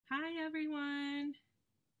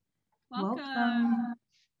Welcome. Welcome.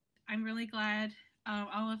 I'm really glad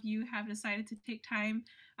all of you have decided to take time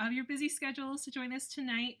out of your busy schedules to join us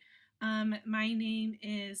tonight. My name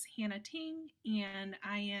is Hannah Ting, and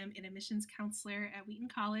I am an admissions counselor at Wheaton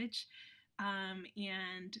College.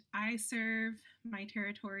 And I serve my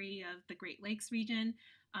territory of the Great Lakes region,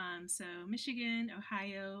 so Michigan,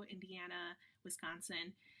 Ohio, Indiana,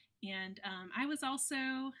 Wisconsin. And I was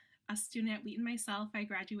also a student at Wheaton myself. I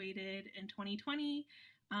graduated in 2020.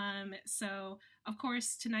 So, of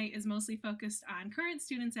course, tonight is mostly focused on current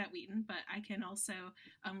students at Wheaton, but I can also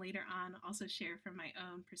later on also share from my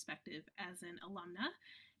own perspective as an alumna.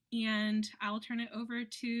 And I'll turn it over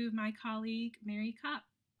to my colleague, Mary Kopp.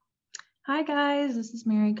 Hi guys, this is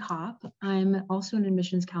Mary Kopp. I'm also an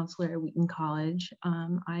admissions counselor at Wheaton College.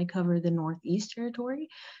 I cover the Northeast Territory,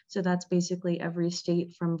 so that's basically every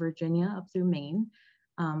state from Virginia up through Maine.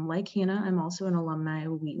 Like Hannah, I'm also an alumni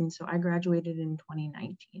of Wheaton, so I graduated in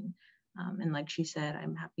 2019. And like she said,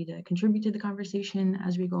 I'm happy to contribute to the conversation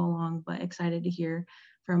as we go along, but excited to hear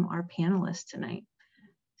from our panelists tonight.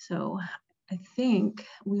 So I think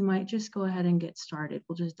we might just go ahead and get started.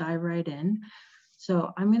 We'll just dive right in.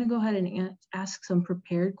 So I'm going to go ahead and ask some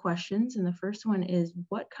prepared questions. And the first one is,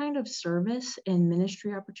 what kind of service and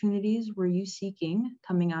ministry opportunities were you seeking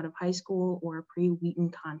coming out of high school or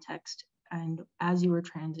pre-Wheaton context and as you were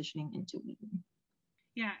transitioning into Wheaton?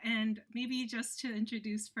 Yeah, and maybe just to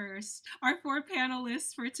introduce first our four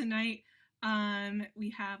panelists for tonight,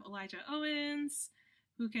 we have Elijah Owens,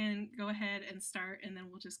 who can go ahead and start, and then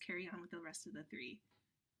we'll just carry on with the rest of the three.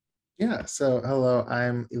 Yeah, so hello,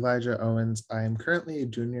 I'm Elijah Owens. I'm currently a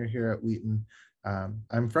junior here at Wheaton.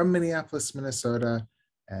 I'm from Minneapolis, Minnesota,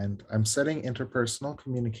 and I'm studying interpersonal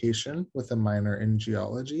communication with a minor in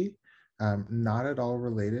geology. Not at all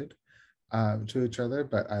related to each other,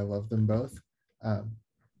 but I love them both.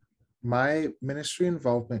 My ministry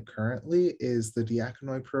involvement currently is the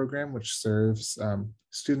Diaconoi program, which serves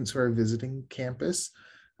students who are visiting campus.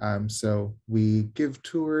 So we give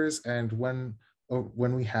tours, and when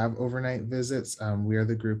we have overnight visits, we are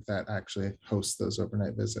the group that actually hosts those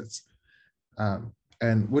overnight visits.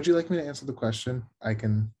 And would you like me to answer the question? I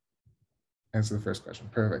can answer the first question.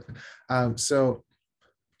 Perfect. So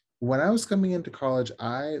when I was coming into college,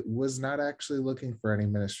 I was not actually looking for any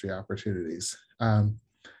ministry opportunities.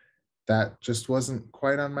 That just wasn't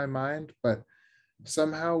quite on my mind, but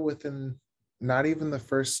somehow within not even the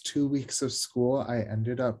first 2 weeks of school, I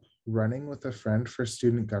ended up running with a friend for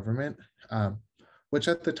student government. Which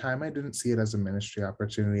at the time I didn't see it as a ministry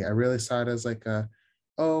opportunity. I really saw it as like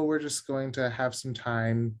we're just going to have some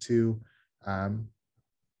time to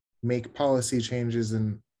make policy changes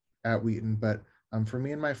at Wheaton. But for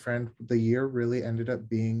me and my friend, the year really ended up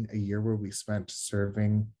being a year where we spent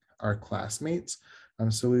serving our classmates.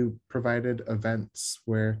 So we provided events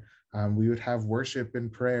where we would have worship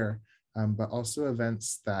and prayer, but also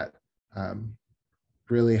events that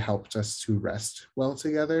really helped us to rest well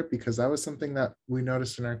together, because that was something that we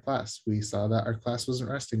noticed in our class. We saw that our class wasn't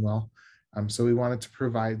resting well. So we wanted to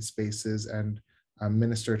provide spaces and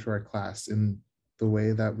minister to our class in the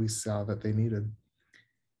way that we saw that they needed.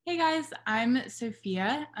 Hey guys, I'm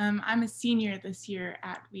Sophia. I'm a senior this year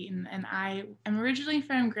at Wheaton, and I am originally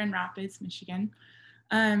from Grand Rapids, Michigan.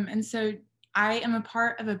 And so I am a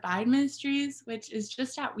part of Abide Ministries, which is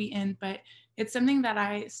just at Wheaton, but it's something that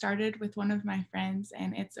I started with one of my friends,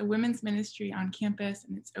 and it's a women's ministry on campus,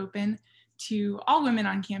 and it's open to all women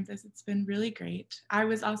on campus. It's been really great. I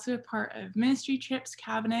was also a part of Ministry Trips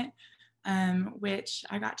Cabinet, which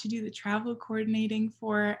I got to do the travel coordinating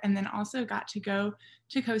for, and then also got to go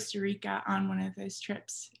to Costa Rica on one of those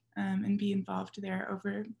trips and be involved there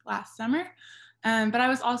over last summer. But I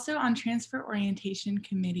was also on transfer orientation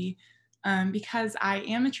committee because I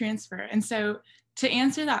am a transfer. And so to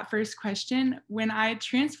answer that first question, when I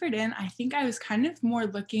transferred in, I think I was kind of more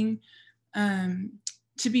looking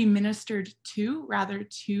to be ministered to rather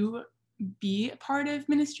to be a part of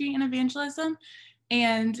ministry and evangelism.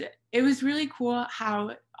 And it was really cool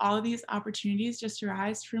how all of these opportunities just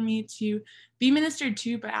arise for me to be ministered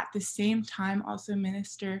to, but at the same time also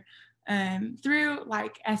minister through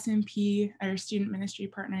like SMP or Student Ministry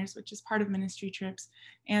Partners, which is part of Ministry Trips,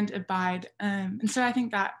 and Abide. And so I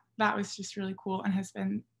think that was just really cool and has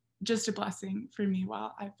been just a blessing for me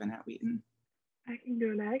while I've been at Wheaton. I can go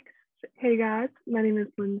next. Hey guys, my name is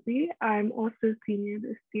Lindsay. I'm also a senior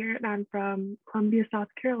this year, and I'm from Columbia, South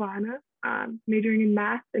Carolina, majoring in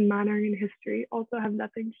math and minoring in history. Also have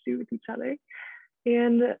nothing to do with each other.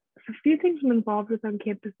 And a few things I'm involved with on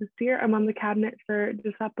campus this year. I'm on the cabinet for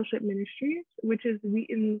Discipleship Ministries, which is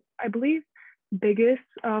Wheaton's, I believe, biggest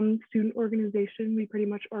student organization. We pretty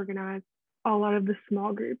much organize a lot of the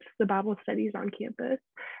small groups, the Bible studies on campus.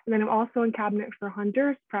 And then I'm also in cabinet for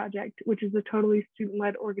Honduras Project, which is a totally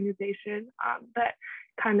student-led organization that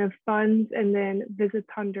kind of funds and then visits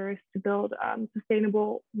Honduras to build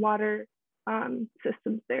sustainable water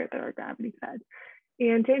systems there that are gravity fed.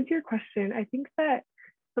 And to answer your question, I think that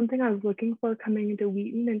something I was looking for coming into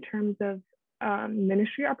Wheaton in terms of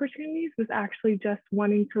ministry opportunities was actually just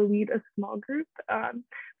wanting to lead a small group,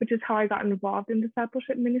 which is how I got involved in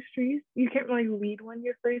discipleship ministries. You can't really lead one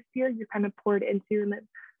your first year, you're kind of poured into and then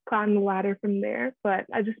climb the ladder from there. But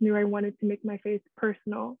I just knew I wanted to make my faith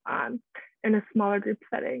personal in a smaller group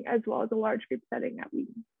setting as well as a large group setting at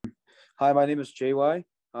Wheaton. Hi, my name is JY.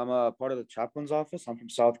 I'm a part of the chaplain's office. I'm from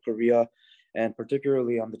South Korea, and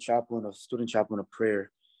particularly I'm the student chaplain of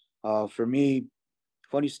prayer. For me,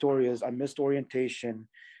 funny story is I missed orientation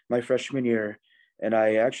my freshman year, and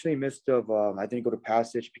I actually I didn't go to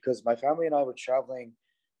Passage because my family and I were traveling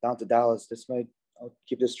down to Dallas. I'll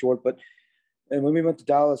keep this short, and when we went to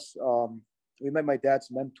Dallas, we met my dad's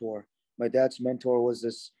mentor. My dad's mentor was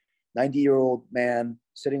this 90-year-old man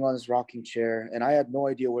sitting on his rocking chair, and I had no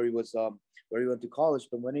idea where he went to college.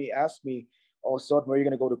 But when he asked me all of a sudden, where are you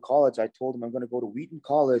going to go to college? I told him I'm going to go to Wheaton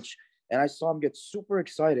College, and I saw him get super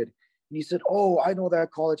excited. And he said, "Oh, I know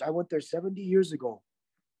that college. I went there 70 years ago.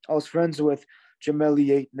 I was friends with Jim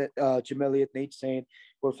Elliott, Nate Saint,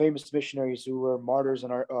 who were famous missionaries who were martyrs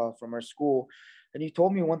from our school." And he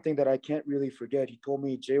told me one thing that I can't really forget. He told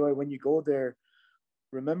me, "JY, when you go there,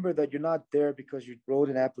 remember that you're not there because you wrote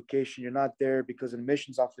an application. You're not there because an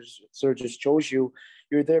admissions officer just chose you.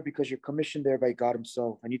 You're there because you're commissioned there by God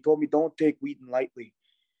himself." And he told me, don't take Wheaton lightly.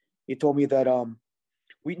 He told me that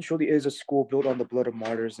Wheaton truly is a school built on the blood of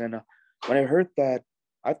martyrs. And when I heard that,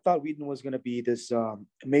 I thought Wheaton was going to be this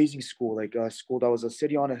amazing school, like a school that was a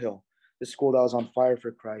city on a hill, the school that was on fire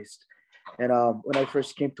for Christ. And when I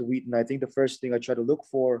first came to Wheaton, I think the first thing I tried to look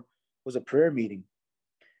for was a prayer meeting.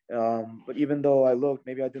 But even though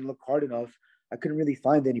maybe I didn't look hard enough, I couldn't really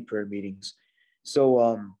find any prayer meetings. So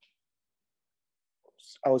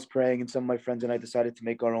I was praying, and some of my friends and I decided to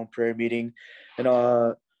make our own prayer meeting. And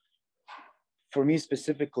for me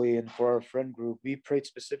specifically, and for our friend group, we prayed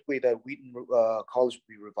specifically that Wheaton College would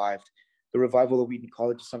be revived. The revival of Wheaton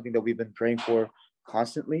College is something that we've been praying for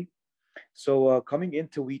constantly. So coming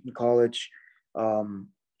into Wheaton College,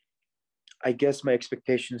 I guess my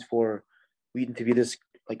expectations for Wheaton to be this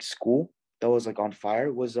like school that was like on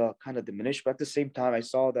fire was kind of diminished. But at the same time, I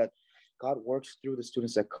saw that God works through the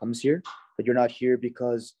students that comes here, that you're not here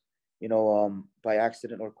because, by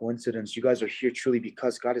accident or coincidence. You guys are here truly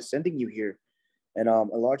because God is sending you here. And a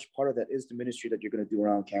large part of that is the ministry that you're going to do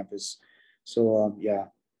around campus. So yeah,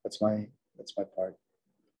 that's my part.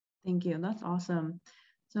 Thank you. That's awesome.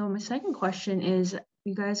 So my second question is,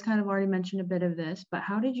 you guys kind of already mentioned a bit of this, but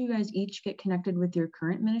how did you guys each get connected with your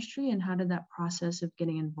current ministry, and how did that process of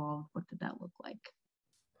getting involved, what did that look like?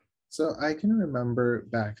 So I can remember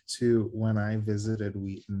back to when I visited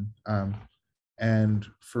Wheaton, and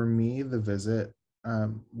for me, the visit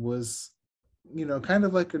was, kind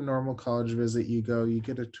of like a normal college visit. You go, you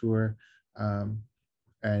get a tour,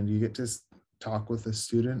 and you get to talk with a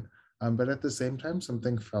student, but at the same time,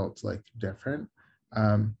 something felt like different.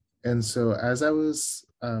 And so as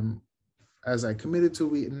I committed to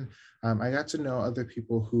Wheaton, I got to know other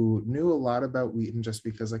people who knew a lot about Wheaton just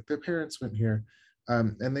because like their parents went here.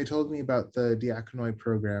 And they told me about the diaconoi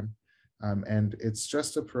program. And it's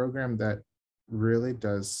just a program that really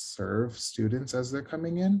does serve students as they're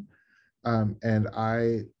coming in. And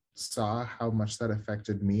I saw how much that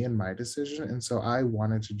affected me and my decision. And so I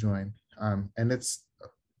wanted to join. And it's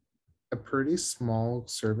a pretty small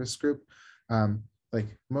service group.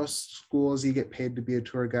 Like most schools, you get paid to be a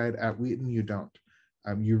tour guide. At Wheaton, you don't.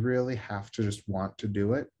 You really have to just want to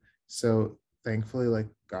do it. So thankfully, like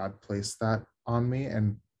God placed that on me,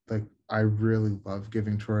 and like I really love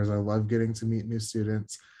giving tours. I love getting to meet new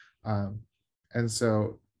students. And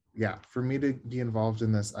so yeah, for me to be involved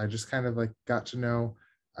in this, I just kind of like got to know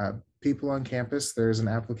people on campus. There's an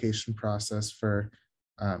application process for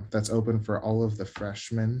that's open for all of the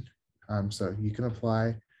freshmen. So you can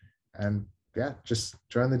apply, and yeah, just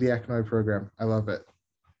join the diaconoi program. I love it.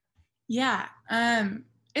 Yeah,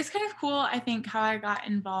 it's kind of cool, I think, how I got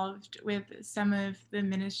involved with some of the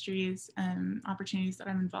ministries opportunities that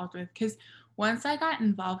I'm involved with, because once I got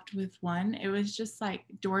involved with one, it was just like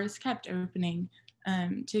doors kept opening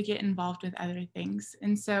to get involved with other things.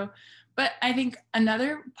 And so, but I think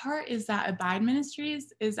another part is that Abide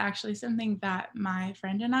Ministries is actually something that my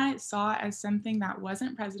friend and I saw as something that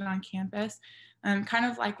wasn't present on campus, kind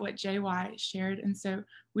of like what JY shared. And so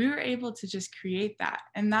we were able to just create that.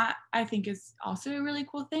 And that, I think, is also a really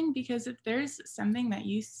cool thing, because if there's something that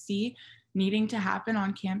you see needing to happen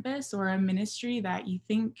on campus, or a ministry that you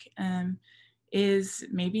think is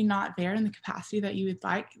maybe not there in the capacity that you would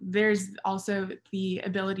like, there's also the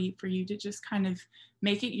ability for you to just kind of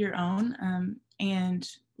make it your own, and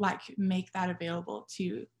like make that available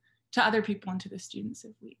to other people and to the students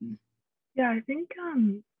of Wheaton. Yeah, I think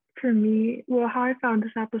for me, well, how I found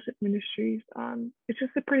Discipleship Ministries, it's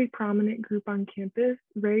just a pretty prominent group on campus.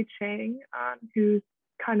 Ray Chang, who's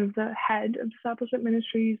kind of the head of Discipleship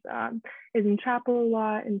Ministries, is in chapel a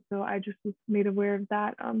lot. And so I just was made aware of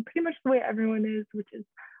that pretty much the way everyone is, which is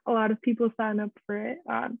a lot of people sign up for it.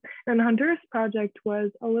 And the Honduras Project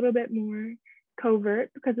was a little bit more covert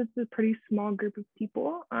because it's a pretty small group of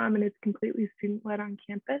people, and it's completely student-led on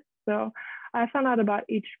campus. So I found out about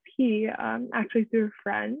HP actually through a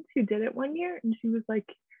friend who did it one year, and she was like,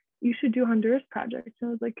 "You should do Honduras Project." And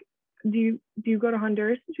I was like, "Do you go to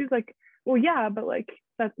Honduras?" And she was like, "Well, yeah, but like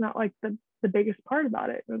that's not like the biggest part about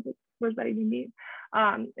it." And I was like, "What does that even mean?"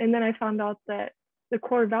 And then I found out that the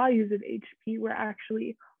core values of HP were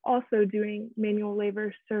actually also doing manual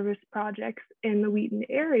labor service projects in the Wheaton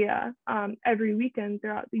area every weekend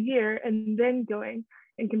throughout the year, and then going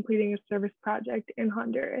and completing a service project in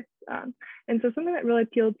Honduras. And so something that really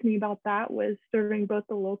appealed to me about that was serving both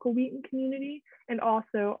the local Wheaton community and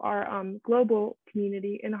also our global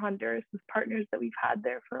community in Honduras with partners that we've had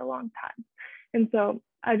there for a long time. And so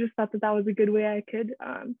I just thought that that was a good way I could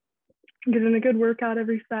get in a good workout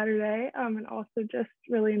every Saturday, and also just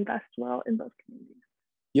really invest well in both communities.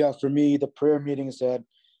 Yeah, for me, the prayer meetings that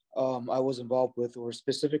I was involved with, or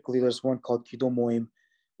specifically, there's one called Kido Moim,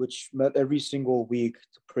 which met every single week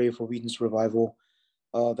to pray for Wheaton's revival.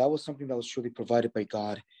 That was something that was truly provided by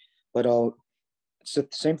God. But it's the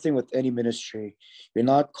same thing with any ministry. You're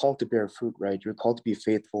not called to bear fruit, right? You're called to be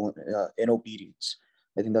faithful in obedience.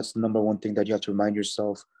 I think that's the number one thing that you have to remind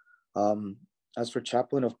yourself. As for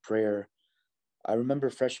chaplain of prayer, I remember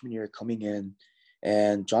freshman year coming in,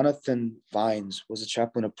 and Jonathan Vines was a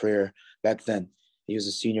chaplain of prayer back then. He was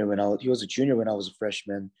a senior he was a junior when I was a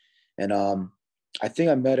freshman. And I think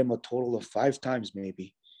I met him a total of 5 times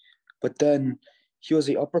maybe. But then he was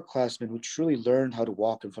the upperclassman who truly learned how to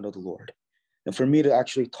walk in front of the Lord. And for me to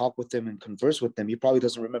actually talk with him and converse with him, he probably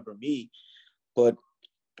doesn't remember me, but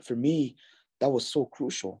for me, that was so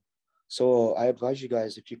crucial. So I advise you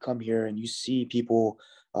guys, if you come here and you see people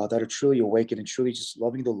that are truly awakened and truly just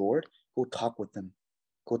loving the Lord, go talk with them.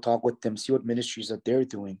 Go talk with them, see what ministries that they're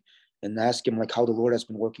doing, and ask him like how the Lord has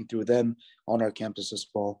been working through them on our campus as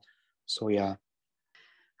well. So yeah.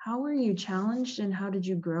 How were you challenged, and how did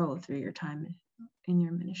you grow through your time in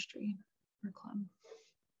your ministry or club?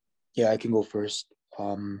 Yeah, I can go first.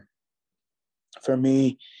 For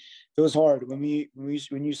me, it was hard when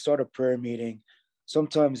you start a prayer meeting.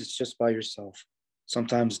 Sometimes it's just by yourself.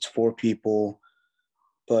 Sometimes it's 4 people,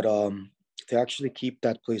 but to actually keep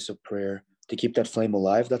that place of prayer, to keep that flame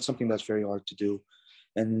alive, that's something that's very hard to do.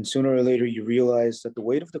 And sooner or later, you realize that the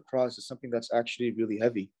weight of the cross is something that's actually really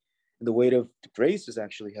heavy, and the weight of the grace is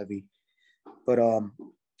actually heavy. But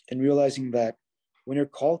in realizing that when you're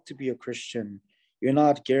called to be a Christian, you're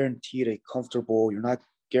not guaranteed a comfortable, you're not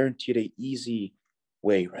guaranteed a easy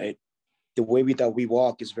way, right? The way that we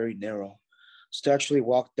walk is very narrow. So to actually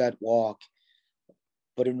walk that walk,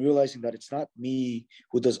 but in realizing that it's not me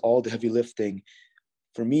who does all the heavy lifting.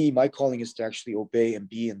 For me, my calling is to actually obey and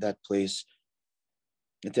be in that place,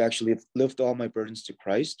 and to actually lift all my burdens to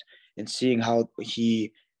Christ, and seeing how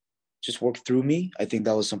he just worked through me. I think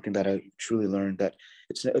that was something that I truly learned, that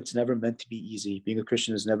it's never meant to be easy. Being a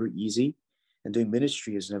Christian is never easy, and doing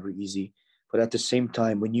ministry is never easy. But at the same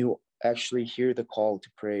time, when you actually hear the call to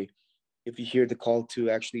pray, if you hear the call to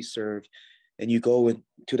actually serve, and you go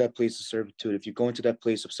into that place of servitude, if you go into that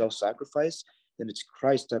place of self-sacrifice, then it's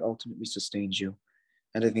Christ that ultimately sustains you.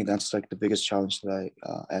 And I think that's like the biggest challenge that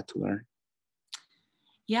I had to learn.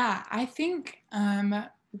 Yeah, I think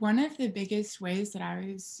one of the biggest ways that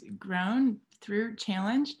I was grown through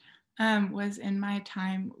challenge was in my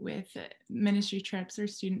time with ministry trips or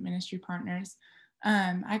student ministry partners.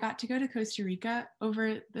 I got to go to Costa Rica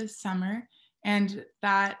over the summer, and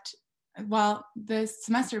the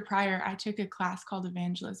semester prior, I took a class called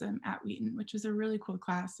evangelism at Wheaton, which was a really cool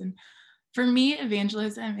class. And for me,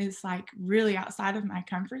 evangelism is like really outside of my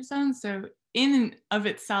comfort zone. So in and of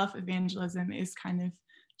itself, evangelism is kind of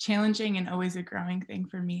challenging and always a growing thing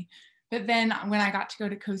for me. But then when I got to go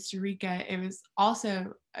to Costa Rica, it was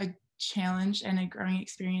also a challenge and a growing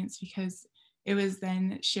experience, because it was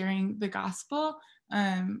then sharing the gospel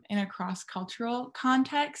in a cross-cultural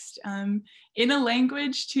context, in a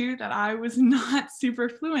language too that I was not super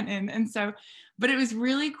fluent in. And so, but it was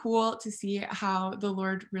really cool to see how the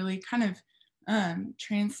Lord really kind of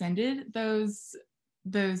transcended those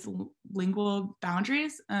lingual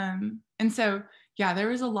boundaries. And so, yeah, there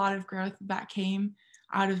was a lot of growth that came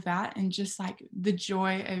out of that, and just like the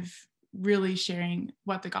joy of really sharing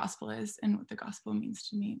what the gospel is and what the gospel means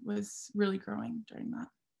to me was really growing during that.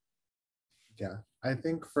 Yeah, I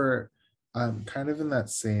think for kind of in that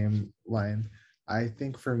same line, I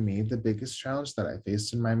think for me, the biggest challenge that I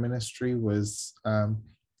faced in my ministry was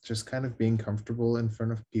just kind of being comfortable in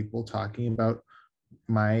front of people talking about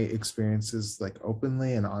my experiences like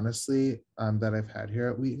openly and honestly that I've had here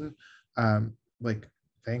at Wheaton. Like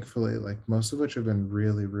thankfully, like most of which have been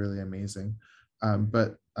really, really amazing.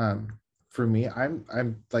 But for me, I'm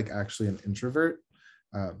like actually an introvert.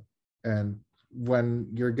 And when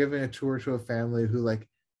you're giving a tour to a family who like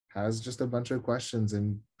has just a bunch of questions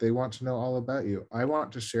and they want to know all about you, I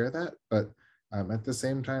want to share that, but at the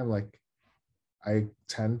same time, like I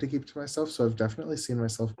tend to keep to myself. So I've definitely seen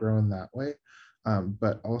myself grow in that way.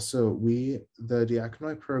 But also the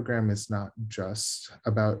Diakonoi program is not just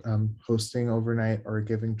about hosting overnight or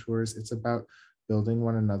giving tours. It's about building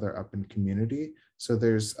one another up in community. So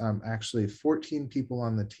there's actually 14 people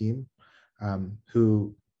on the team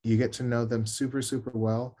who you get to know them super, super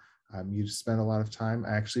well. You spend a lot of time.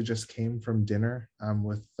 I actually just came from dinner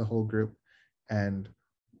with the whole group, and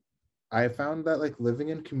I found that like living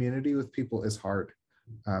in community with people is hard.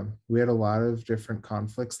 We had a lot of different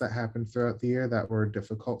conflicts that happened throughout the year that were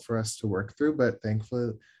difficult for us to work through, but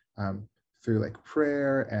thankfully through like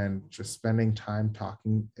prayer and just spending time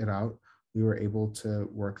talking it out, we were able to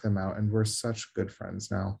work them out, and we're such good friends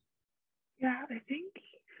now. Yeah, I think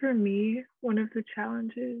for me, one of the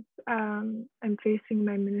challenges I'm facing in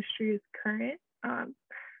my ministry is current.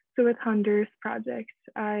 So with Honduras Project,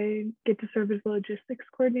 I get to serve as the logistics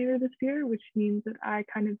coordinator this year, which means that I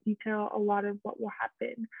kind of detail a lot of what will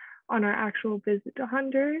happen on our actual visit to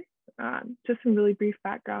Honduras. Just some really brief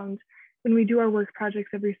background. When we do our work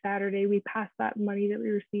projects every Saturday, we pass that money that we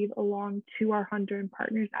receive along to our Honduran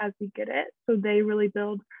partners as we get it. So they really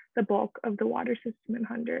build the bulk of the water system in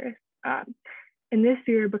Honduras. And this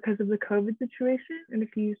year, because of the COVID situation and a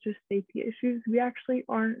few just safety issues, we actually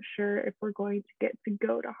aren't sure if we're going to get to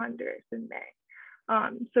go to Honduras in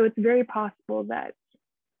May. So it's very possible that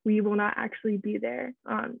we will not actually be there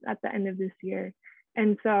at the end of this year.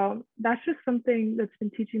 And so that's just something that's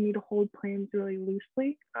been teaching me to hold plans really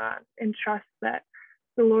loosely and trust that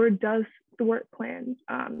the Lord does thwart plans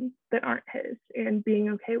that aren't his, and being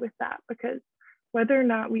okay with that, because whether or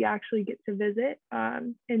not we actually get to visit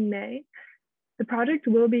in May, the project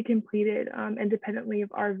will be completed independently of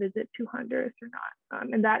our visit to Honduras or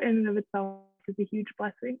not. And that in and of itself is a huge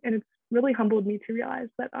blessing. And it's really humbled me to realize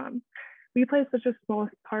that we play such a small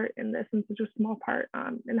part in this, and such a small part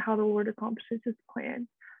in how the Lord accomplishes his plan.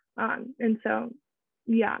 And so,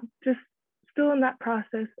 yeah, just still in that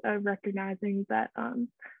process of recognizing that the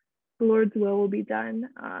Lord's will be done,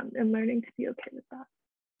 and learning to be okay with that.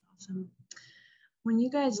 Awesome. When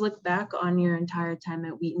you guys look back on your entire time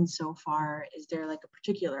at Wheaton so far, is there like a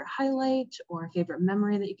particular highlight or a favorite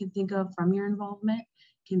memory that you can think of from your involvement?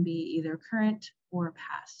 It can be either current or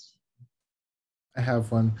past. I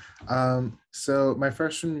have one. So my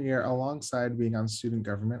freshman year, alongside being on student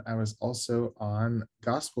government, I was also on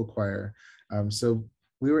gospel choir. So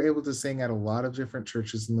we were able to sing at a lot of different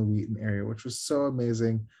churches in the Wheaton area, which was so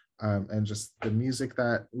amazing. And just the music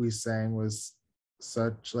that we sang was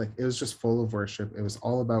such like, it was just full of worship. It was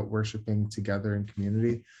all about worshiping together in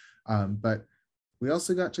community. But we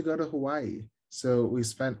also got to go to Hawaii. So we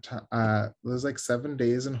spent, it was like 7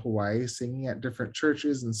 days in Hawaii singing at different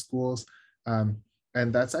churches and schools.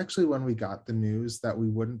 And that's actually when we got the news that we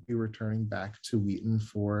wouldn't be returning back to Wheaton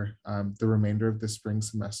for the remainder of the spring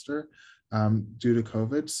semester due to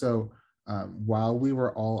COVID. So while we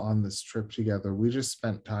were all on this trip together, we just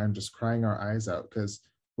spent time just crying our eyes out, because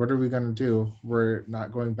what are we going to do? We're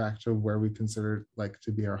not going back to where we considered like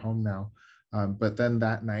to be our home now. But then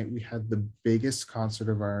that night we had the biggest concert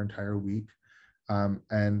of our entire week.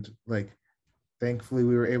 And like, thankfully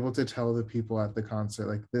we were able to tell the people at the concert,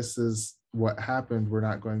 like, this is what happened. We're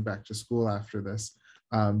not going back to school after this.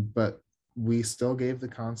 But we still gave the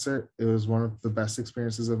concert. It was one of the best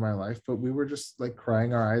experiences of my life, but we were just like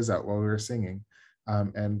crying our eyes out while we were singing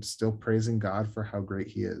and still praising God for how great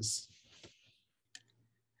he is.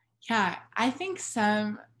 Yeah, I think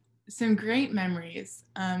some great memories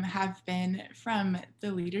have been from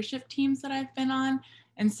the leadership teams that I've been on.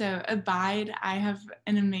 And so Abide, I have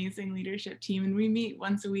an amazing leadership team, and we meet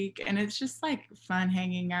once a week, and it's just like fun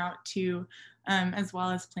hanging out too, as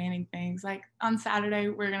well as planning things. Like on Saturday,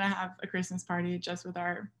 we're gonna have a Christmas party just with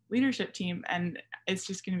our leadership team, and it's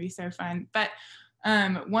just gonna be so fun. But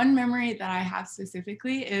one memory that I have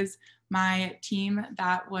specifically is my team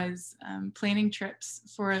that was planning trips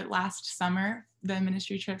for last summer, the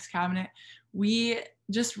ministry trips cabinet. We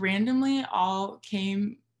just randomly all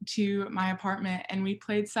came to my apartment and we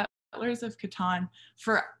played Settlers of Catan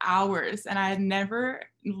for hours, and I had never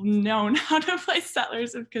known how to play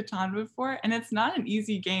Settlers of Catan before, and it's not an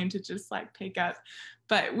easy game to just like pick up,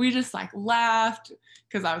 but we just like laughed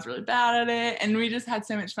because I was really bad at it, and we just had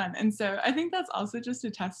so much fun. And so I think that's also just a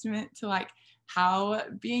testament to like how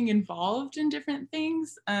being involved in different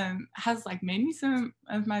things has like made me some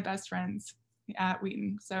of my best friends at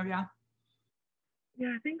Wheaton. So yeah.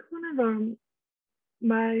 Yeah, I think one of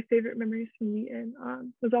my favorite memories from Wheaton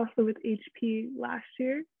was also with HP last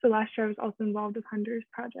year. So last year I was also involved with Honduras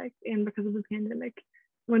Project, and because of the pandemic,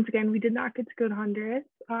 once again, we did not get to go to Honduras,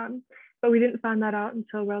 but we didn't find that out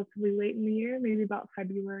until relatively late in the year, maybe about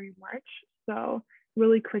February, March. So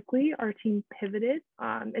really quickly, our team pivoted,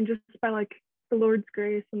 and just by like the Lord's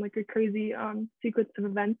grace and like a crazy sequence of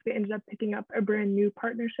events, we ended up picking up a brand new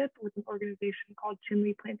partnership with an organization called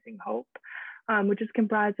Chinle Planting Hope, which is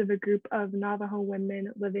comprised of a group of Navajo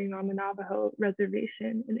women living on the Navajo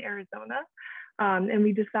reservation in Arizona. And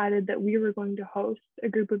we decided that we were going to host a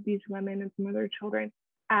group of these women and some of their children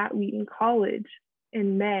at Wheaton College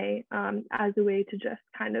in May, as a way to just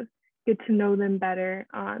kind of get to know them better,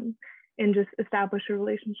 and just establish a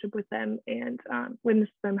relationship with them, and witness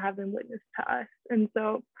them, have them witness to us. And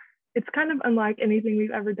so it's kind of unlike anything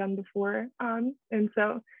we've ever done before. And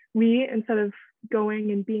so we, instead of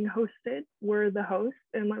going and being hosted, were the host.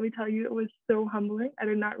 And let me tell you, it was so humbling. I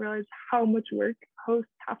did not realize how much work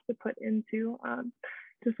hosts have to put into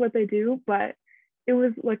just what they do. But it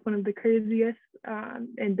was like one of the craziest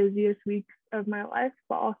and busiest weeks of my life,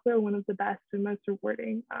 but also one of the best and most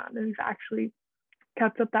rewarding. And we've actually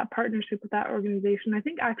kept up that partnership with that organization. I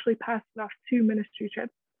think actually passed it off 2 ministry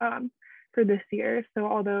trips for this year. So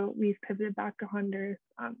although we've pivoted back to Honduras,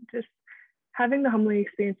 just having the humbling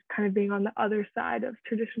experience, kind of being on the other side of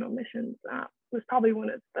traditional missions, was probably one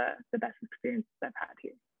of the best experiences I've had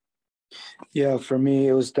here. Yeah, for me,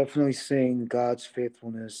 it was definitely seeing God's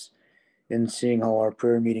faithfulness and seeing how our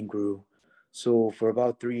prayer meeting grew. So for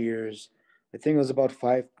about 3 years, I think it was about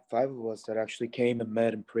five of us that actually came and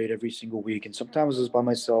met and prayed every single week. And sometimes it was by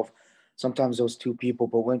myself, sometimes it was 2 people.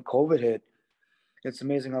 But when COVID hit, it's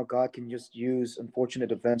amazing how God can just use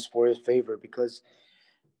unfortunate events for his favor, because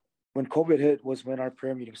when COVID hit was when our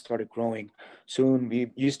prayer meeting started growing. Soon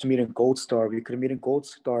we used to meet in Gold Star. We couldn't meet in Gold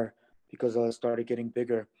Star because it started getting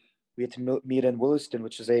bigger. We had to meet in Williston,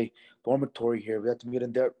 which is a dormitory here. We had to meet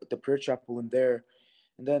in there, the prayer chapel in there.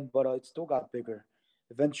 And then, but it still got bigger.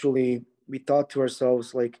 Eventually, we thought to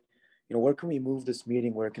ourselves, like, where can we move this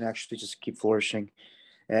meeting where it can actually just keep flourishing?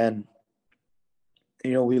 And,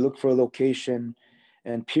 we looked for a location,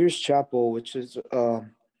 and Pierce Chapel, which is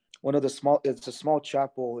one of the it's a small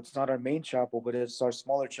chapel. It's not our main chapel, but it's our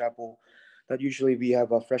smaller chapel that usually we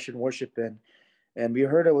have a fresh and worship in. And we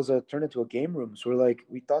heard it was turned into a game room. So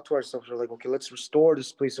we thought to ourselves, we're like, okay, let's restore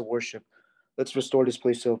this place of worship. Let's restore this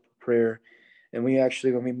place of prayer. And we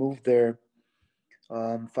actually, when we moved there,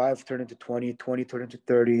 5 turned into 20, 20 turned into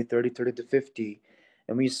 30, 30 turned into 50.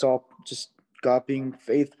 And we saw just God being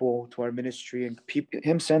faithful to our ministry, and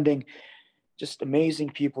him sending just amazing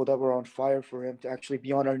people that were on fire for him to actually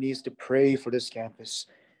be on our knees to pray for this campus.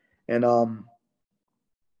 And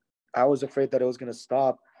I was afraid that it was going to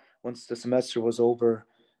stop once the semester was over.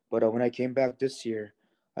 But when I came back this year,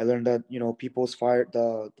 I learned that, people's fire,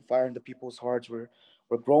 the fire in the people's hearts were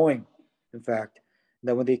growing, in fact. And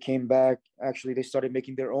that when they came back, actually, they started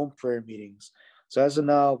making their own prayer meetings. So as of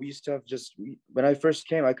now, we used to have when I first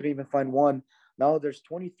came, I couldn't even find one. Now there's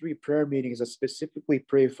 23 prayer meetings that specifically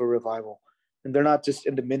pray for revival. And they're not just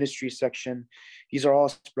in the ministry section. These are all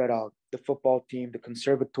spread out. The football team, the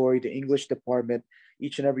conservatory, the English department,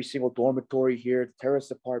 each and every single dormitory here, the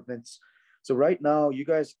terrace apartments. So right now, you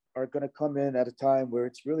guys are going to come in at a time where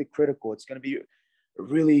it's really critical. It's going to be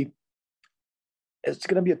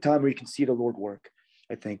a time where you can see the Lord work,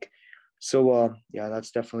 I think. So, yeah,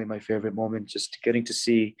 that's definitely my favorite moment, just getting to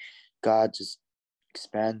see God just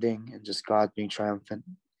expanding and just God being triumphant.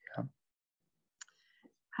 Yeah.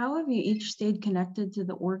 How have you each stayed connected to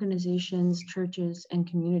the organizations, churches, and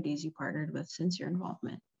communities you partnered with since your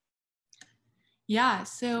involvement? Yeah,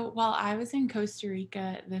 so while I was in Costa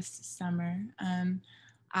Rica this summer,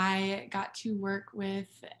 I got to work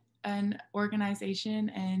with an organization,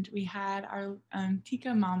 and we had our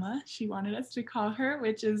Tika Mama, she wanted us to call her,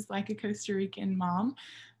 which is like a Costa Rican mom.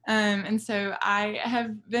 And so I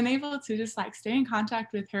have been able to just like stay in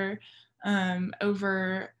contact with her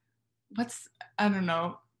over I don't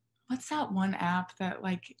know, what's that one app that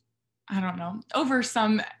like, I don't know, over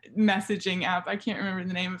some messaging app. I can't remember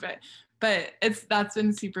the name of it, but that's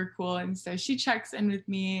been super cool. And so she checks in with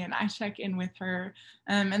me and I check in with her.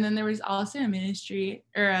 And then there was also a ministry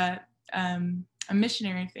or a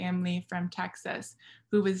missionary family from Texas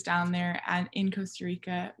who was down there and in Costa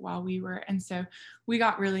Rica while we were. And so we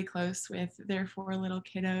got really close with their 4 little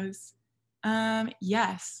kiddos.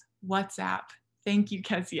 Yes, WhatsApp. Thank you,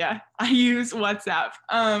 Kezia. I use WhatsApp.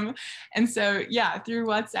 And so, yeah, through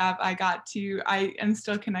WhatsApp, I am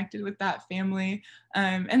still connected with that family.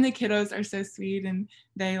 And the kiddos are so sweet, and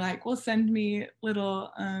they like will send me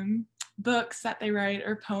little books that they write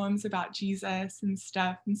or poems about Jesus and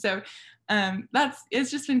stuff. And so it's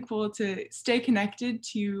just been cool to stay connected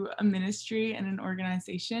to a ministry and an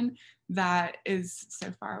organization that is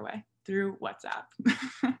so far away through WhatsApp.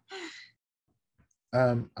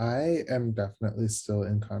 I am definitely still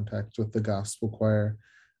in contact with the gospel choir.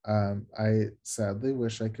 I sadly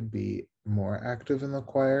wish I could be more active in the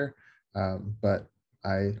choir, but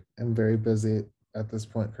I am very busy at this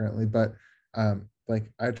point currently. But like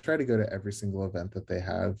I try to go to every single event that they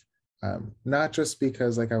have, not just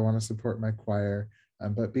because like I want to support my choir,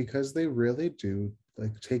 but because they really do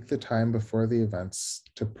like take the time before the events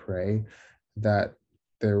to pray that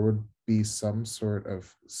there would be some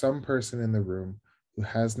person in the room who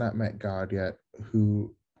has not met God yet,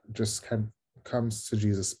 who just kind of comes to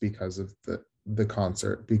Jesus because of the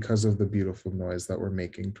concert, because of the beautiful noise that we're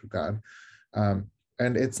making to God.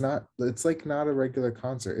 And it's like not a regular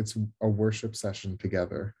concert, it's a worship session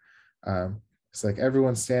together. It's like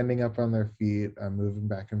everyone standing up on their feet, moving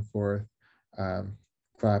back and forth,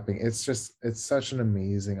 clapping. It's such an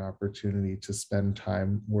amazing opportunity to spend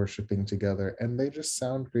time worshiping together, and they just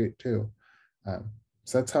sound great too.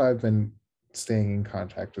 So that's how I've been staying in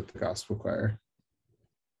contact with the gospel choir.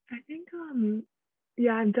 I think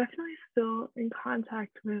yeah, I'm definitely still in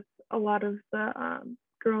contact with a lot of the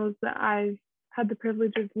girls that I've had the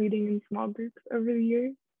privilege of leading in small groups over the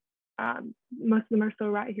years. Most of them are still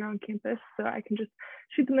right here on campus, so I can just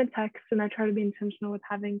shoot them a text, and I try to be intentional with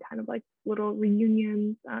having kind of like little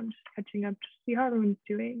reunions, just catching up to see how everyone's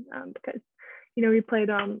doing, because we played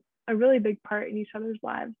a really big part in each other's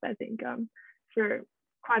lives, I think, for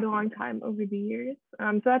quite a long time over the years.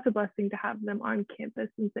 So that's a blessing to have them on campus,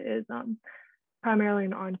 since it is primarily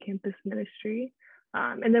an on-campus ministry.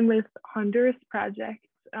 And then with Honduras Project,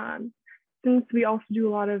 since we also do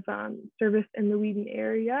a lot of service in the Wheaton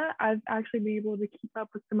area, I've actually been able to keep up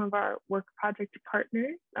with some of our work project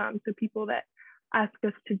partners, so people that ask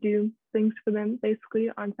us to do things for them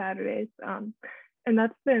basically on Saturdays. And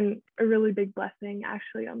that's been a really big blessing,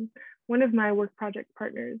 actually. One of my work project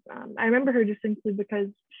partners, I remember her distinctly because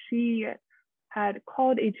she had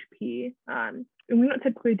called HP, and we don't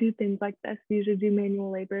typically do things like this, we usually do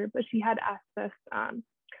manual labor, but she had asked us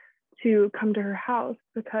to come to her house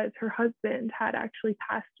because her husband had actually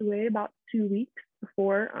passed away about 2 weeks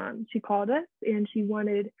before she called us, and she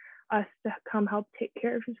wanted us to come help take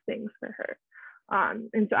care of his things for her.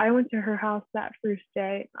 And so I went to her house that first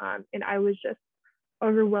day, and I was just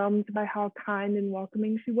overwhelmed by how kind and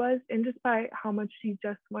welcoming she was, and just by how much she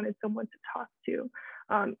just wanted someone to talk to.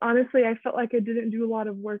 Honestly, I felt like I didn't do a lot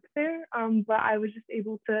of work there, but I was just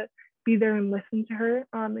able to be there and listen to her,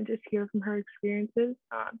 and just hear from her experiences.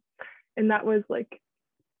 And that was like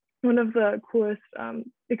one of the coolest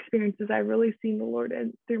experiences I've really seen the Lord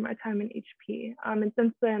in through my time in HP. And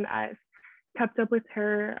since then, I've kept up with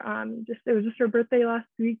her. It was just her birthday last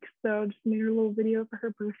week, so just made her a little video for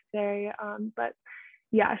her birthday. But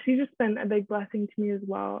yeah, she's just been a big blessing to me as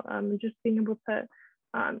well. Just being able to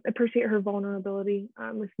appreciate her vulnerability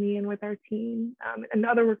with me and with our team, and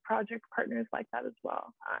other work project partners like that as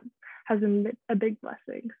well, has been a big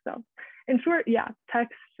blessing. So in short, yeah,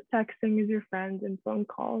 texting is your friend, and phone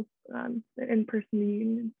calls, in-person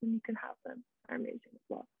reunions when you can have them, are amazing as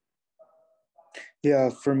well. Yeah,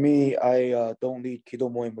 for me, I don't lead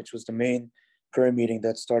Kido Moim, which was the main prayer meeting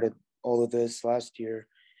that started all of this last year.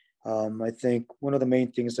 I think one of the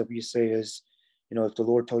main things that we say is, if the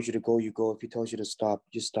Lord tells you to go, you go. If he tells you to stop,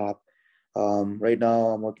 you stop. Right now,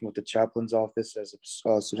 I'm working with the chaplain's office as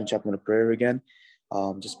a student chaplain of prayer again,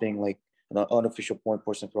 just being like an unofficial point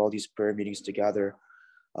person for all these prayer meetings together.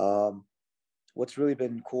 What's really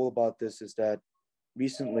been cool about this is that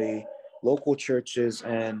recently, local churches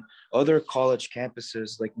and other college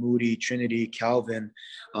campuses like Moody, Trinity, Calvin,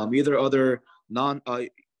 either other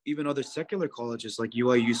even other secular colleges like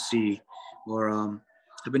UIUC, or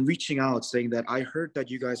have been reaching out saying that I heard that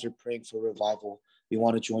you guys are praying for revival. We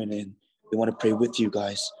want to join in. We want to pray with you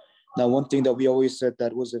guys. Now, one thing that we always said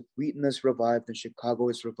that was if Wheaton is revived, then Chicago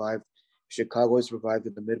is revived. Chicago is revived,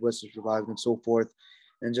 and the Midwest is revived, and so forth.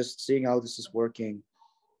 And just seeing how this is working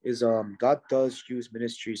is God does use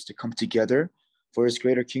ministries to come together for His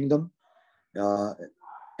greater kingdom.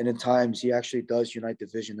 And in times, He actually does unite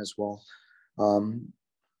division as well.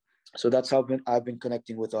 So that's how I've been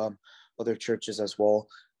connecting with other churches as well.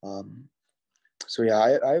 So yeah,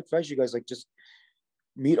 I advise you guys, like, just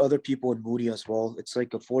meet other people in Moody as well. It's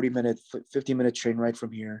like a 40-minute, 50-minute train ride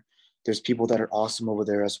from here. There's people that are awesome over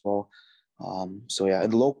there as well. So yeah,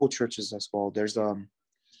 and local churches as well. There's a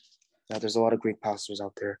lot of great pastors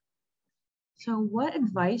out there. So what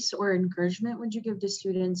advice or encouragement would you give to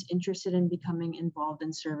students interested in becoming involved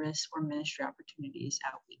in service or ministry opportunities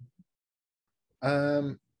at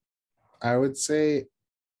Wheaton? I would say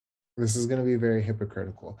this is going to be very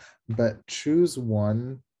hypocritical, but choose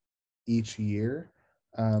one each year.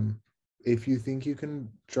 If you think you can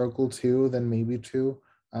juggle two, then maybe two.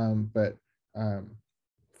 But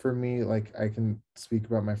for me, like, I can speak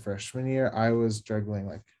about my freshman year. I was juggling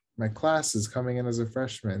like my classes coming in as a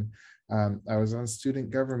freshman. I was on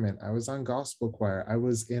student government. I was on gospel choir. I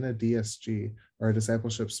was in a DSG, or a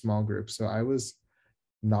discipleship small group. So I was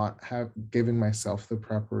not giving myself the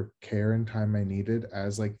proper care and time I needed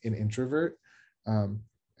as like an introvert.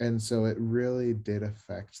 And so it really did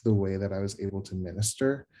affect the way that I was able to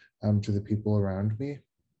minister to the people around me.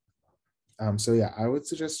 So yeah, I would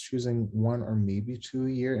suggest choosing one or maybe two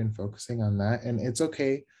a year and focusing on that. And it's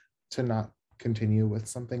okay to not continue with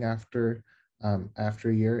something after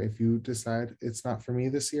a year. If you decide it's not for me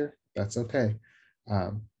this year, that's okay.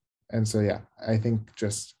 And so yeah, I think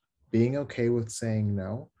just being okay with saying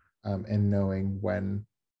no, and knowing when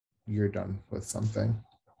you're done with something.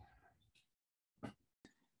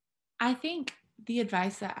 I think the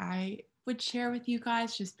advice that I would share with you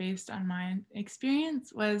guys, just based on my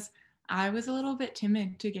experience, was I was a little bit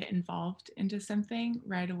timid to get involved into something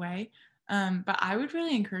right away. But I would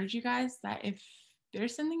really encourage you guys that if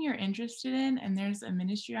there's something you're interested in and there's a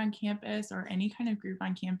ministry on campus or any kind of group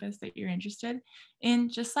on campus that you're interested in,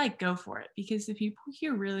 just like go for it, because the people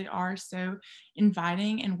here really are so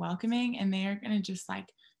inviting and welcoming, and they are going to just like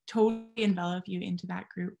totally envelop you into that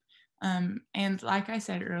group. And like I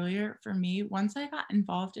said earlier, for me, once I got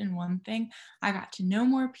involved in one thing, I got to know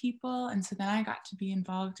more people. And so then I got to be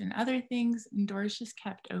involved in other things, and doors just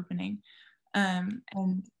kept opening. And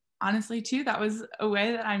honestly, too, that was a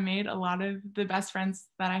way that I made a lot of the best friends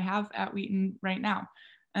that I have at Wheaton right now.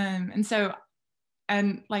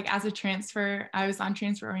 And like as a transfer, I was on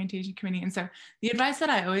transfer orientation committee. And so the advice that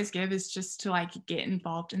I always give is just to like get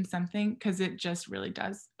involved in something, because it just really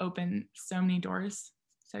does open so many doors.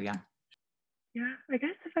 So yeah. Yeah, I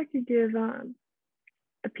guess if I could give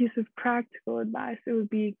a piece of practical advice, it would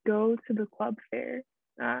be go to the club fair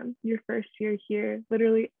your first year here.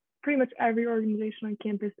 Literally, pretty much every organization on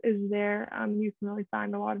campus is there. You can really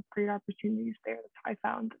find a lot of great opportunities there. That's how I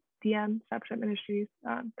found DM, Discipleship Ministries.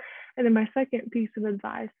 And then my second piece of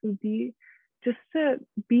advice would be just to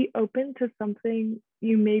be open to something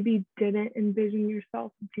you maybe didn't envision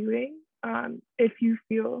yourself doing, if you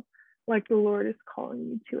feel like the Lord is calling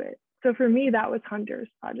you to it. So for me, that was Hunter's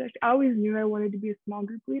project. I always knew I wanted to be a small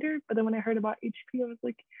group leader, but then when I heard about HP, I was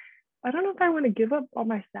like, I don't know if I want to give up all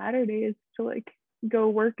my Saturdays to like go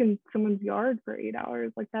work in someone's yard for 8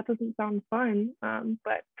 hours. Like that doesn't sound fun.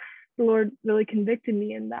 But the Lord really convicted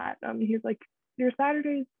me in that. He's like, your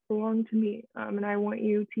Saturdays belong to me, and I want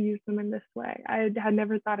you to use them in this way. I had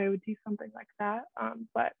never thought I would do something like that,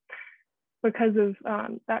 but because of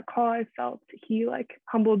that call I felt, he like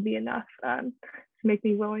humbled me enough to make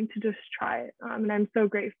me willing to just try it. And I'm so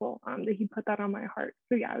grateful that he put that on my heart.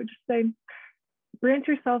 So yeah, I would just say, branch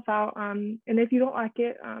yourself out. And if you don't like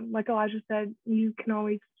it, like Elijah said, you can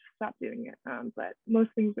always stop doing it. But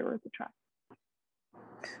most things are worth a try.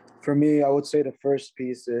 For me, I would say the first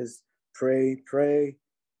piece is pray.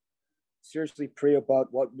 Seriously, pray about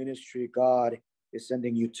what ministry God is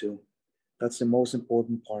sending you to. That's the most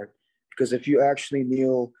important part. Because if you actually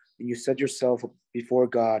kneel and you set yourself before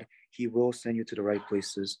God, He will send you to the right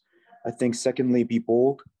places. I think secondly, be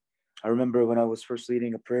bold. I remember when I was first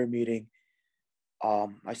leading a prayer meeting,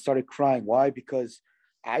 I started crying. Why? Because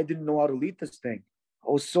I didn't know how to lead this thing.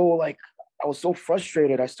 I was so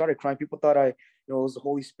frustrated. I started crying. People thought it was the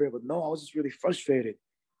Holy Spirit, but no, I was just really frustrated.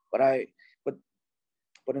 But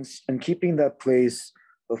in keeping that place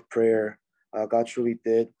of prayer, God truly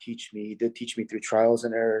did teach me. He did teach me through trials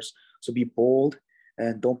and errors. So be bold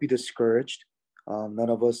and don't be discouraged. None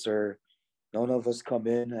of us come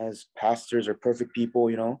in as pastors or perfect people,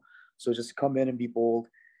 you know. So just come in and be bold.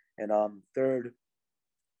 And third,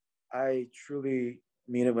 I truly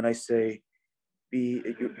mean it when I say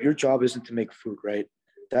your job isn't to make fruit, right?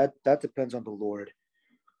 That depends on the Lord.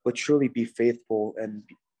 But truly be faithful and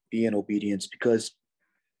be in obedience, because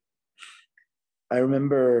I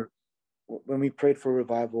remember when we prayed for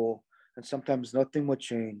revival, and sometimes nothing would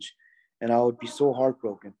change, and I would be so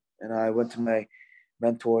heartbroken. And I went to my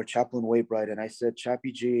mentor, Chaplain Waybright, and I said,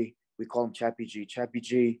 Chappie G, we call him Chappie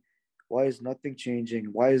G, why is nothing changing?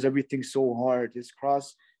 Why is everything so hard? This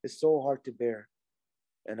cross is so hard to bear.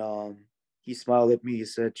 And he smiled at me. He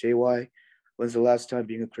said, JY, when's the last time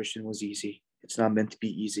being a Christian was easy? It's not meant to be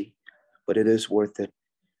easy, but it is worth it.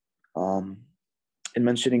 Um, in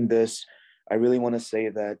mentioning this, I really want to say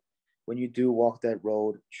that when you do walk that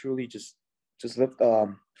road, truly just lift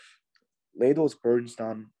lay those burdens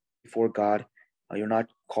down before God. You're not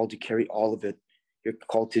called to carry all of it. You're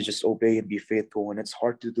called to just obey and be faithful. And it's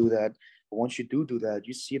hard to do that. But once you do that,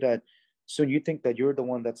 you see that soon you think that you're the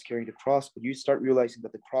one that's carrying the cross, but you start realizing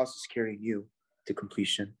that the cross is carrying you to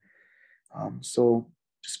completion. So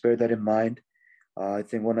just bear that in mind. I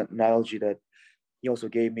think one analogy that he also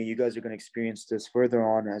gave me, you guys are going to experience this further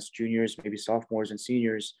on as juniors, maybe sophomores and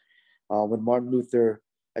seniors. When Martin Luther,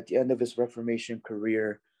 at the end of his Reformation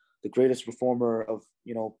career, the greatest reformer of,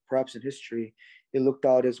 perhaps in history, he looked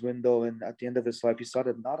out his window, and at the end of his life, he saw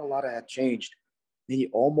that not a lot had changed. And he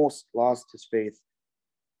almost lost his faith.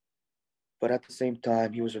 But at the same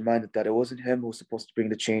time, he was reminded that it wasn't him who was supposed to bring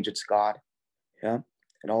the change, it's God. Yeah.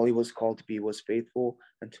 And all he was called to be was faithful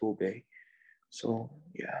and to obey. So,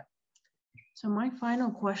 yeah. So my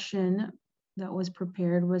final question that was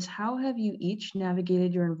prepared was, how have you each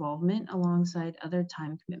navigated your involvement alongside other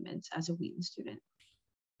time commitments as a Wheaton student?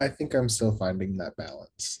 I think I'm still finding that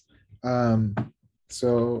balance. Um,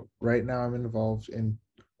 so right now I'm involved in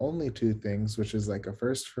only two things, which is like a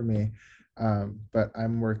first for me. But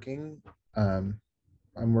I'm working an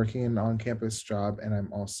on-campus job, and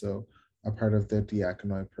I'm also a part of the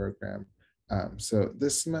diaconate program. So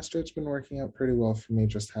this semester it's been working out pretty well for me,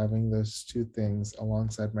 just having those two things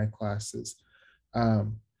alongside my classes.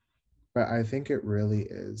 Um, but I think it really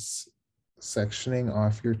is sectioning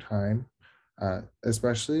off your time,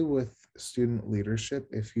 especially with student leadership.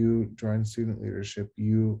 If you join student leadership,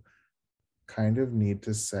 you kind of need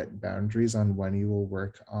to set boundaries on when you will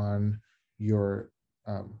work on your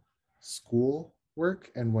school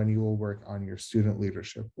work and when you will work on your student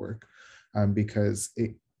leadership work, because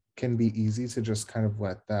it can be easy to just kind of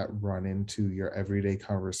let that run into your everyday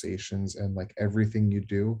conversations and like everything you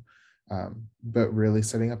do. But really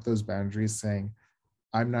setting up those boundaries, saying,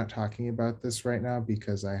 I'm not talking about this right now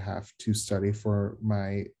because I have to study for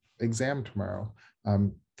my exam tomorrow.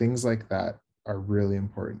 Things like that are really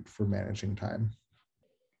important for managing time.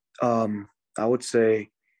 I would say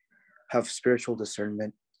have spiritual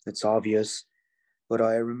discernment. It's obvious, but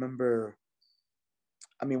I remember,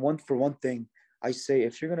 one thing, I say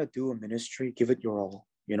if you're gonna do a ministry, give it your all.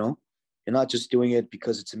 You're not just doing it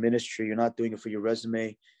because it's a ministry. You're not doing it for your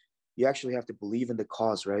resume. You actually have to believe in the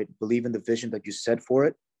cause, right? Believe in the vision that you set for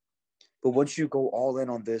it. But once you go all in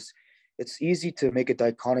on this, it's easy to make a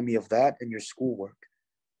dichotomy of that and your schoolwork.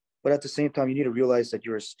 But at the same time, you need to realize that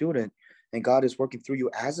you're a student and God is working through you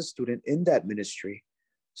as a student in that ministry.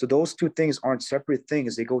 So those two things aren't separate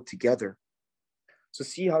things, they go together. So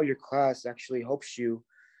see how your class actually help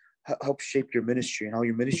shape your ministry, and how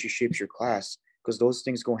your ministry shapes your class, because those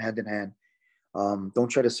things go hand in hand. Don't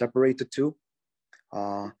try to separate the two.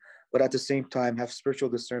 Uh, but at the same time, have spiritual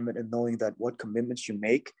discernment and knowing that what commitments you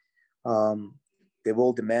make, um, they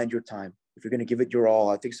will demand your time. If you're going to give it your all,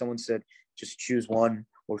 I think someone said just choose one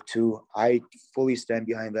or two. I fully stand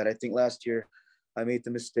behind that. I think last year I made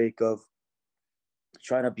the mistake of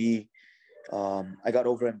trying to be, I got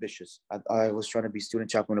over ambitious. I was trying to be student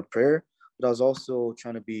chaplain of prayer, but I was also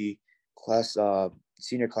trying to be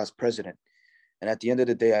senior class president. And at the end of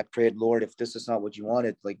the day, I prayed, Lord, if this is not what you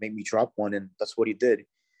wanted, like make me drop one. And that's what he did.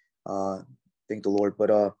 Thank the Lord. But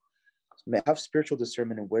have spiritual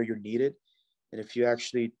discernment in where you're needed. And if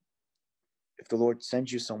the Lord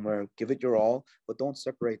sends you somewhere, give it your all, but don't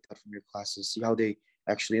separate that from your classes. See how they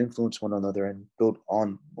actually influence one another and build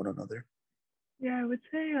on one another. Yeah, I would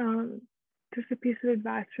say just a piece of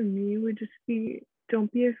advice from me would just be,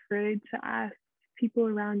 don't be afraid to ask people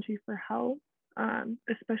around you for help,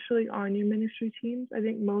 especially on your ministry teams. I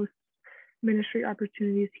think most ministry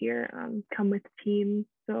opportunities here come with teams.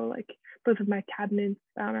 So like both of my cabinets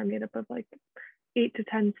are made up of like 8 to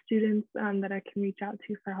 10 students that I can reach out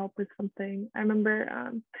to for help with something. I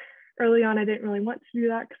remember early on, I didn't really want to do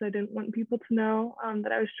that because I didn't want people to know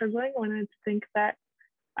that I was struggling. I wanted to think that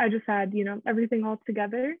I just had, everything all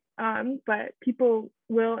together. But people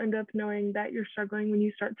will end up knowing that you're struggling when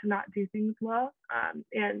you start to not do things well.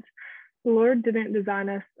 And the Lord didn't design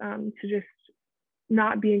us to just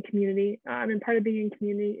not be in community. And part of being in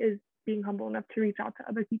community is being humble enough to reach out to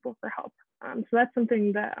other people for help. So that's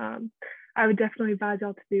something that I would definitely advise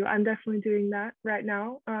y'all to do. I'm definitely doing that right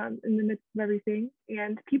now in the midst of everything.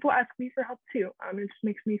 And people ask me for help too. It just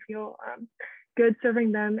makes me feel good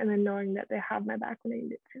serving them and then knowing that they have my back when I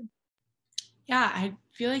need it too. Yeah, I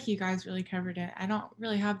feel like you guys really covered it. I don't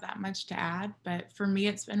really have that much to add, but for me,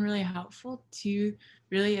 it's been really helpful to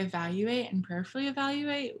really evaluate and prayerfully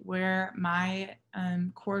evaluate where my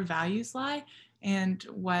core values lie and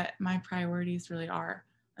what my priorities really are,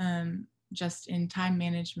 just in time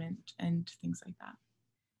management and things like that.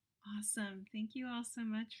 Awesome. Thank you all so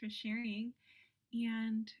much for sharing.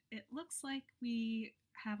 And it looks like we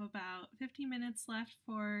have about 15 minutes left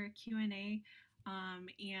for Q&A.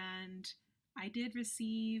 And I did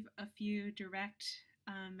receive a few direct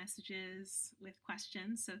messages with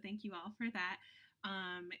questions, so thank you all for that.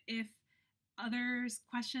 If others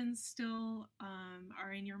questions still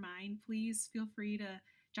are in your mind, please feel free to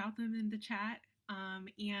drop them in the chat,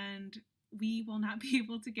 and we will not be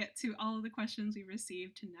able to get to all of the questions we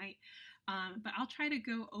received tonight, but I'll try to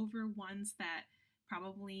go over ones that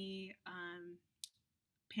probably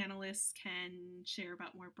panelists can share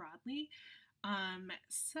about more broadly.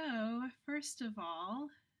 So first of all,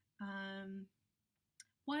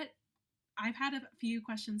 what I've had a few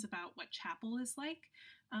questions about what chapel is like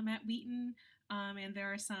at Wheaton, and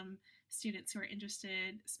there are some students who are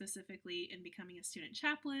interested specifically in becoming a student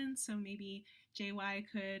chaplain, so maybe JY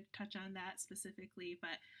could touch on that specifically,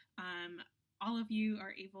 but all of you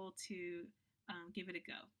are able to give it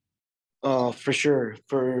a go. For sure.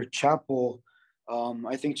 For chapel,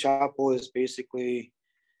 I think chapel is basically,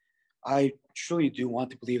 I truly do want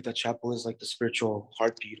to believe that chapel is like the spiritual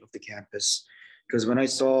heartbeat of the campus. Because when I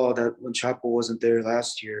saw that when chapel wasn't there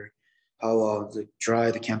last year, how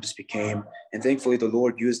dry the campus became, and thankfully the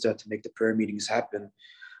Lord used that to make the prayer meetings happen.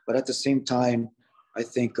 But at the same time, I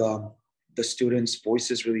think the students'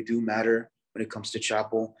 voices really do matter when it comes to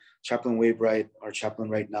chapel. Chaplain Wabright, our chaplain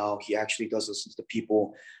right now, he actually does listen to the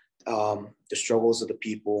people, the struggles of the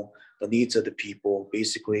people, the needs of the people.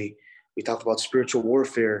 Basically, we talked about spiritual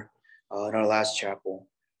warfare in our last chapel,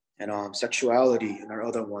 and sexuality in our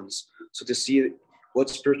other ones. So to see what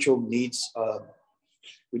spiritual needs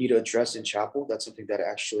we need to address in chapel, that's something that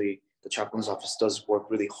actually the chaplain's office does work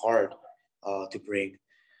really hard to bring.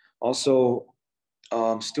 Also,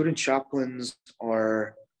 student chaplains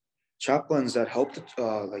are chaplains that help,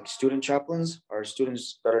 like student chaplains are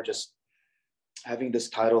students that are just having this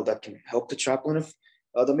title that can help the chaplain of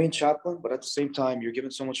the main chaplain, but at the same time, you're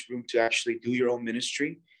given so much room to actually do your own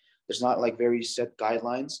ministry. There's not like very set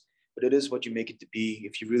guidelines, but it is what you make it to be.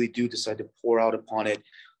 If you really do decide to pour out upon it,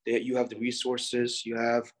 that you have the resources, you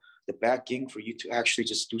have the backing for you to actually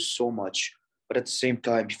just do so much. But at the same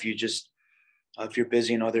time, if you're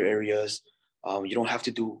busy in other areas, you don't have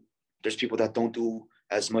to do. There's people that don't do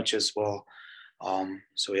as much as well.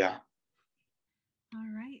 So yeah.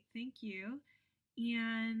 All right, thank you.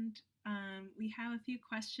 And we have a few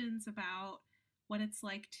questions about what it's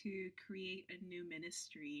like to create a new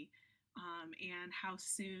ministry, and how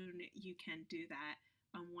soon you can do that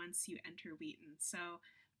once you enter Wheaton. So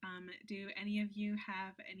do any of you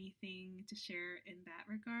have anything to share in that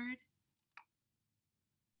regard?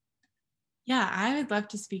 Yeah, I would love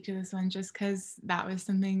to speak to this one just because that was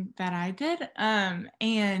something that I did.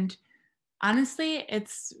 And honestly,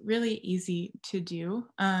 it's really easy to do.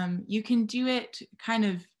 You can do it kind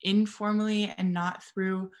of informally and not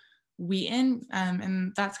through Wheaton.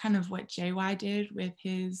 And that's kind of what JY did with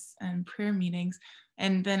his prayer meetings.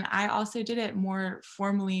 And then I also did it more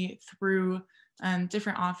formally through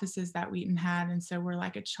different offices that Wheaton had. And so we're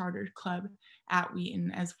like a chartered club at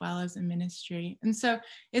Wheaton as well as a ministry. And so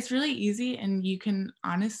it's really easy, and you can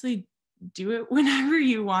honestly do it whenever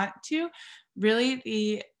you want to. Really,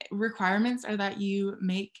 the requirements are that you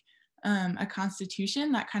make a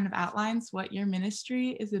constitution that kind of outlines what your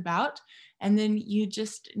ministry is about. And then you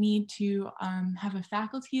just need to have a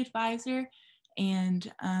faculty advisor.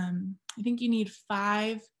 And I think you need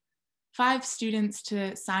five students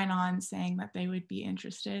to sign on saying that they would be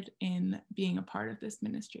interested in being a part of this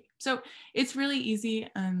ministry. So it's really easy.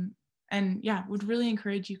 And yeah, would really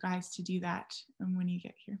encourage you guys to do that when you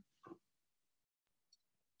get here.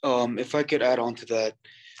 If I could add on to that,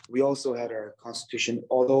 we also had our constitution,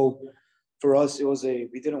 although for us,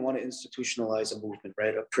 we didn't want to institutionalize a movement,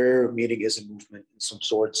 right? A prayer meeting is a movement in some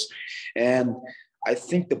sorts. And I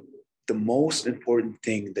think the most important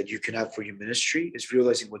thing that you can have for your ministry is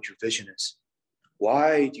realizing what your vision is.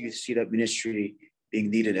 Why do you see that ministry being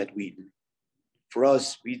needed at Wheaton? For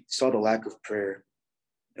us, we saw the lack of prayer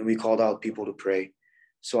and we called out people to pray.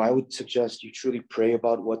 So I would suggest you truly pray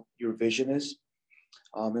about what your vision is.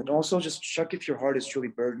 And also just check if your heart is truly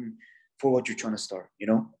burdened for what you're trying to start,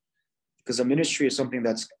 because a ministry is something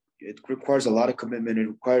it requires a lot of commitment. It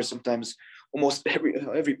requires sometimes almost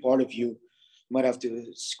every part of you. You might have to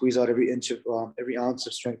squeeze out every inch of every ounce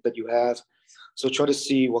of strength that you have. So try to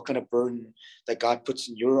see what kind of burden that God puts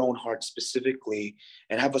in your own heart specifically,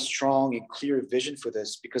 and have a strong and clear vision for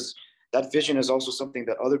this, because that vision is also something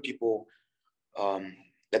that other people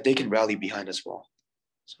that they can rally behind as well.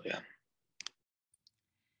 So yeah.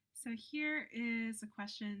 So here is a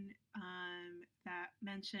question that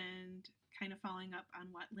mentioned, kind of following up on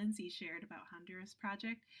what Lindsay shared about Honduras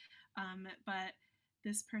Project, but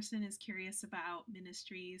this person is curious about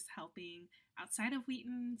ministries helping outside of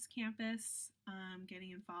Wheaton's campus,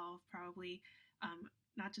 getting involved probably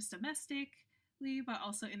not just domestically, but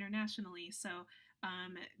also internationally. So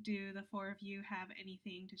do the four of you have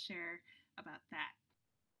anything to share about that?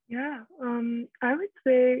 Yeah, I would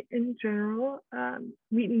say in general,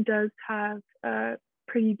 Wheaton does have a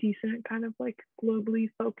pretty decent kind of like globally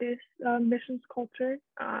focused missions culture.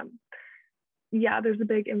 Yeah, there's a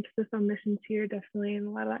big emphasis on missions here, definitely, and a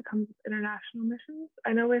lot of that comes with international missions.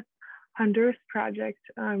 I know with Honduras Project,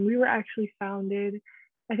 we were actually founded,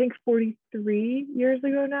 I think, 43 years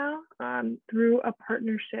ago now, through a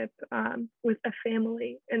partnership with a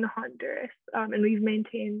family in Honduras, and we've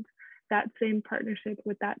maintained that same partnership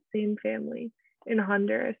with that same family in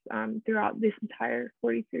Honduras throughout this entire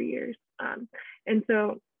 43 years. And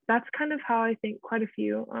so that's kind of how I think quite a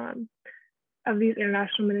few of these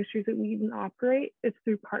international ministries that we even operate. It's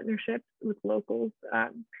through partnerships with locals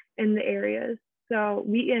in the areas. So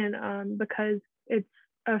Wheaton, because it's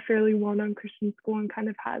a fairly well-known Christian school and kind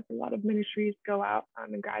of has a lot of ministries go out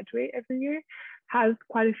and graduate every year, has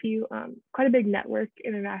quite a big network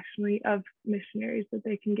internationally of missionaries that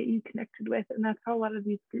they can get you connected with. And that's how a lot of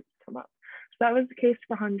these groups come up. So that was the case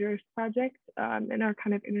for Honduras Project and our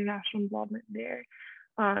kind of international involvement there.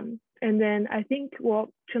 And then I think,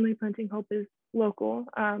 Chinle Planting Hope is local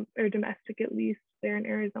or domestic, at least there in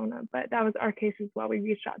Arizona, but that was our case as well. We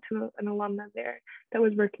reached out to an alumna there that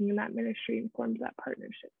was working in that ministry and formed that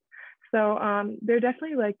partnership. So they're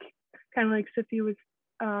definitely kind of like Sophie was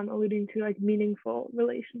alluding to, like meaningful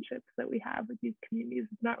relationships that we have with these communities.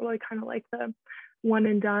 It's not really kind of like the one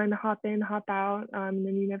and done, hop in, hop out, and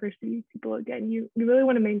then you never see these people again. You really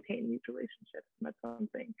want to maintain these relationships. And that's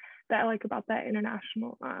something that I like about that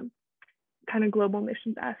international kind of global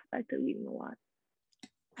missions aspect of Wheaton a lot.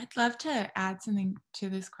 I'd love to add something to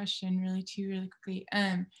this question really quickly.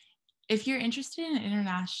 If you're interested in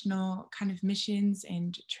international kind of missions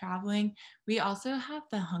and traveling, we also have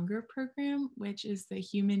the Hunger program, which is the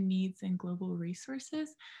Human Needs and Global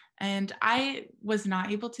Resources. And I was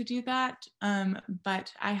not able to do that,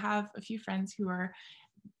 but I have a few friends who are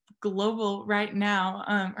global right now,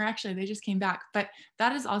 or actually they just came back, but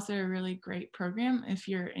that is also a really great program if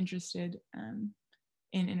you're interested in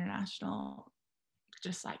international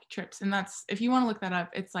just like trips. And that's, if you want to look that up,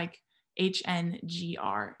 it's like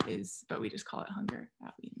HNGR is, but we just call it Hunger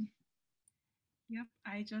at Wheaton. Yep,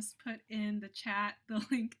 I just put in the chat the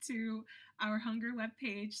link to our Hunger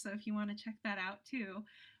webpage, so if you want to check that out too,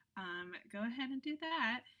 go ahead and do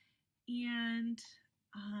that. And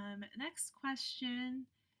next question,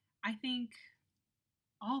 I think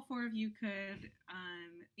all four of you could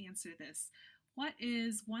answer this. What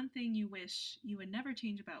is one thing you wish you would never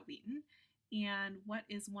change about Wheaton? And what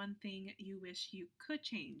is one thing you wish you could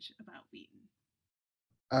change about Wheaton?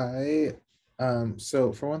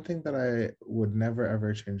 So for one thing that I would never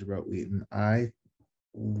ever change about Wheaton, I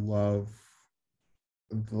love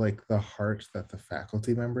like the heart that the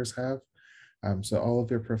faculty members have. So all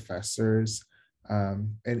of your professors,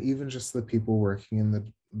 and even just the people working in the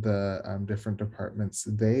different departments,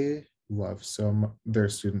 they love their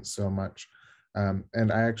students so much.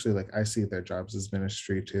 And I actually I see their jobs as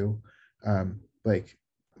ministry too. Like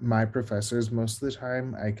my professors, most of the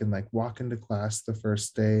time I can walk into class the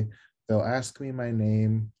first day, they'll ask me my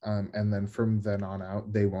name, and then from then on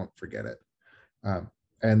out, they won't forget it.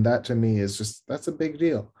 And that to me is that's a big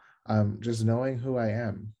deal. Just knowing who I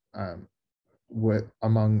am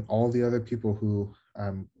among all the other people who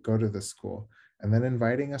go to the school, and then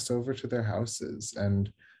inviting us over to their houses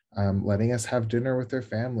and letting us have dinner with their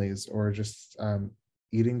families, or just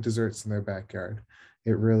eating desserts in their backyard.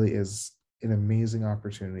 It really is an amazing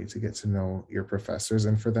opportunity to get to know your professors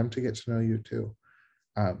and for them to get to know you too.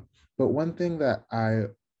 But one thing that I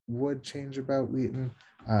would change about Wheaton,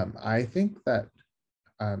 I think that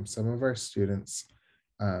some of our students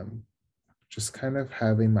um, just kind of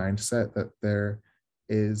have a mindset that there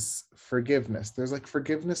is forgiveness. There's like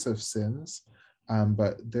forgiveness of sins,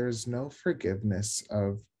 but there's no forgiveness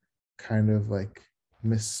of kind of like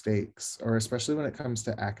mistakes, or especially when it comes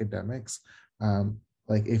to academics. Um,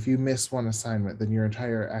 like if you miss one assignment, then your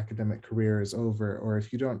entire academic career is over. Or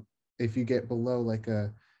if you get below like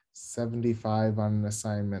a 75 on an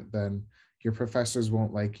assignment, then your professors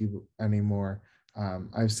won't like you anymore.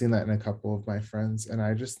 I've seen that in a couple of my friends, and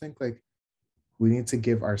I just think like we need to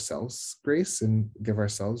give ourselves grace and give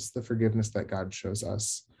ourselves the forgiveness that God shows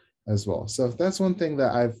us as well. So that's one thing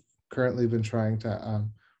that I've currently been trying to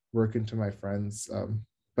work into my friends.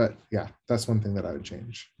 But yeah, that's one thing that I would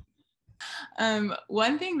change.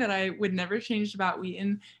 One thing that I would never change about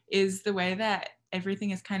Wheaton is the way that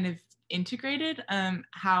everything is kind of integrated,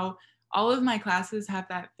 how all of my classes have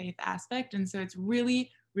that faith aspect. And so it's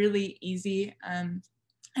really, really easy and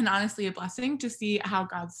honestly a blessing to see how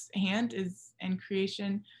God's hand is in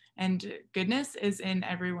creation and goodness is in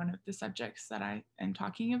every one of the subjects that I am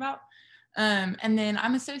talking about. And then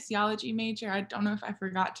I'm a sociology major. I don't know if I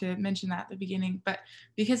forgot to mention that at the beginning, but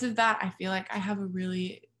because of that, I feel like I have a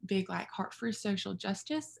really big like heart for social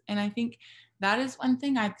justice. And I think that is one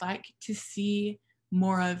thing I'd like to see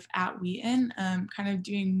more of at Wheaton, kind of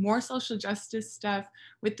doing more social justice stuff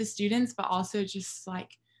with the students, but also just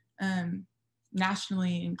like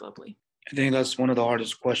nationally and globally. I think that's one of the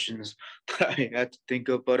hardest questions that I had to think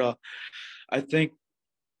of. But I think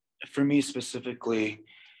for me specifically,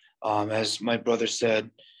 as my brother said,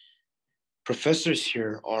 professors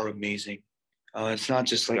here are amazing. It's not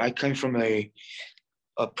just like I came from a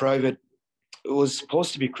private, it was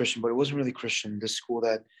supposed to be Christian, but it wasn't really Christian. This school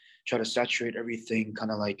that tried to saturate everything,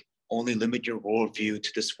 kind of like only limit your worldview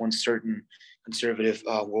to this one certain conservative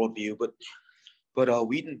worldview. But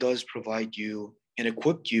Wheaton does provide you and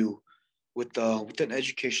equip you with an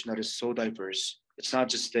education that is so diverse. It's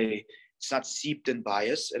not seeped in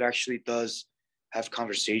bias. It actually does have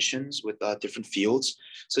conversations with different fields.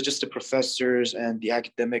 So just the professors and the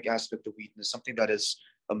academic aspect of Wheaton is something that is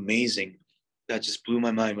amazing. That just blew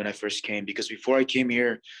my mind when I first came, because before I came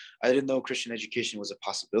here, I didn't know Christian education was a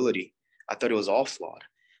possibility. I thought it was all flawed,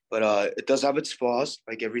 but it does have its flaws,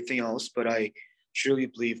 like everything else. But I truly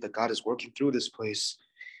believe that God is working through this place.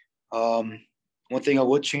 One thing I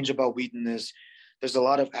would change about Wheaton is there's a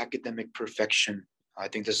lot of academic perfection. I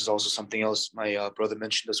think this is also something else my brother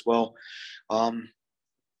mentioned as well. And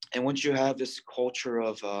once you have this culture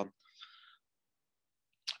of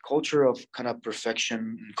kind of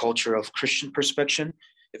perfection, culture of Christian perspection,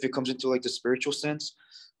 if it comes into like the spiritual sense,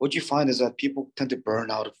 what you find is that people tend to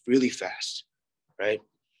burn out really fast, right?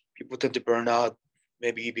 People tend to burn out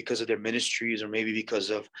maybe because of their ministries or maybe because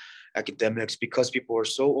of academics. Because people are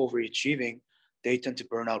so overachieving, they tend to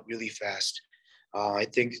burn out really fast. I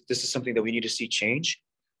think this is something that we need to see change.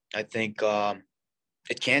 I think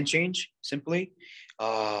it can change simply.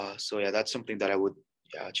 So yeah, that's something that I would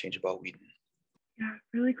change about Wheaton. Yeah,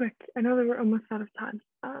 really quick. I know that we're almost out of time,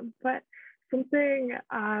 but something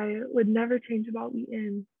I would never change about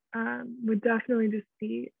Wheaton would definitely just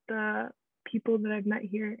be the people that I've met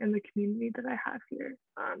here and the community that I have here.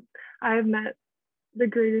 I have met the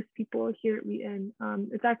greatest people here at Wheaton.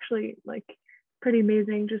 It's actually like pretty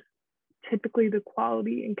amazing, just typically the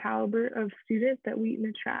quality and caliber of students that Wheaton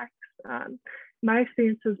attracts. My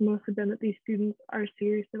experience has mostly been that these students are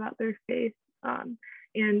serious about their faith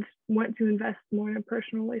and want to invest more in a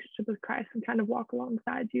personal relationship with Christ and kind of walk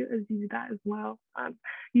alongside you as you do that as well.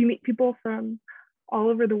 You meet people from all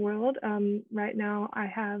over the world. Right now, I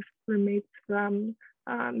have roommates from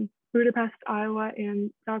Budapest, Iowa,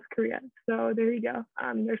 and South Korea. So there you go.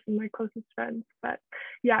 They're some of my closest friends. But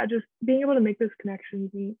yeah, just being able to make those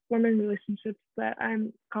connections and forming relationships that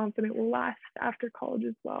I'm confident will last after college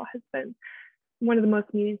as well has been one of the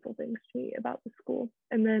most meaningful things to me about the school.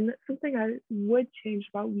 And then something I would change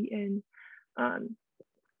about Wheaton,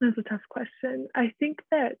 that's a tough question. I think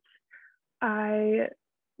that I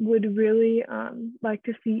would really like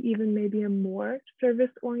to see even maybe a more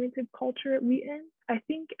service-oriented culture at Wheaton. I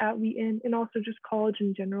think at Wheaton and also just college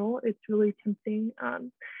in general, it's really tempting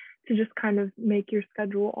to just kind of make your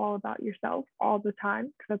schedule all about yourself all the time,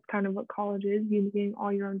 because that's kind of what college is, you making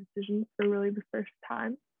all your own decisions for really the first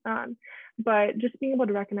time. But just being able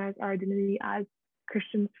to recognize our identity as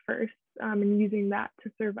Christians first and using that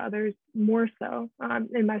to serve others more so,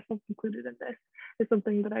 and myself included in this, is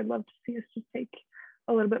something that I'd love to see us just take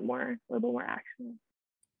a little bit more action.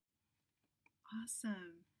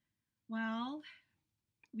 Awesome. Well,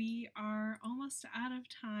 we are almost out of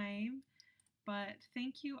time, but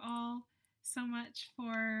thank you all so much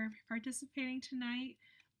for participating tonight.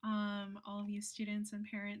 All of you students and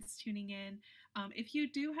parents tuning in. If you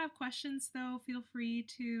do have questions, though, feel free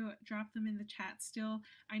to drop them in the chat still.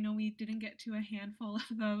 I know we didn't get to a handful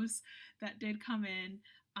of those that did come in,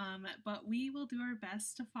 but we will do our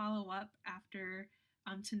best to follow up after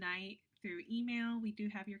tonight through email. We do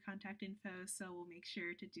have your contact info, so we'll make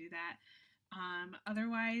sure to do that.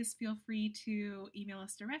 Otherwise, feel free to email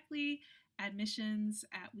us directly,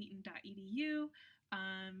 admissions@wheaton.edu,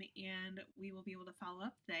 and we will be able to follow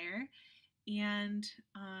up there. And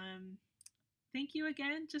thank you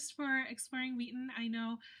again just for exploring Wheaton. I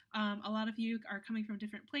know a lot of you are coming from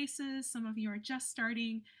different places. Some of you are just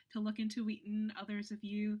starting to look into Wheaton. Others of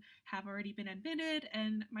you have already been admitted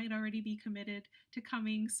and might already be committed to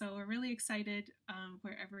coming. So we're really excited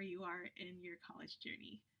wherever you are in your college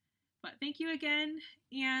journey. But thank you again,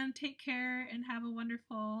 and take care and have a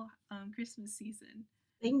wonderful Christmas season.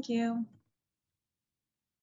 Thank you.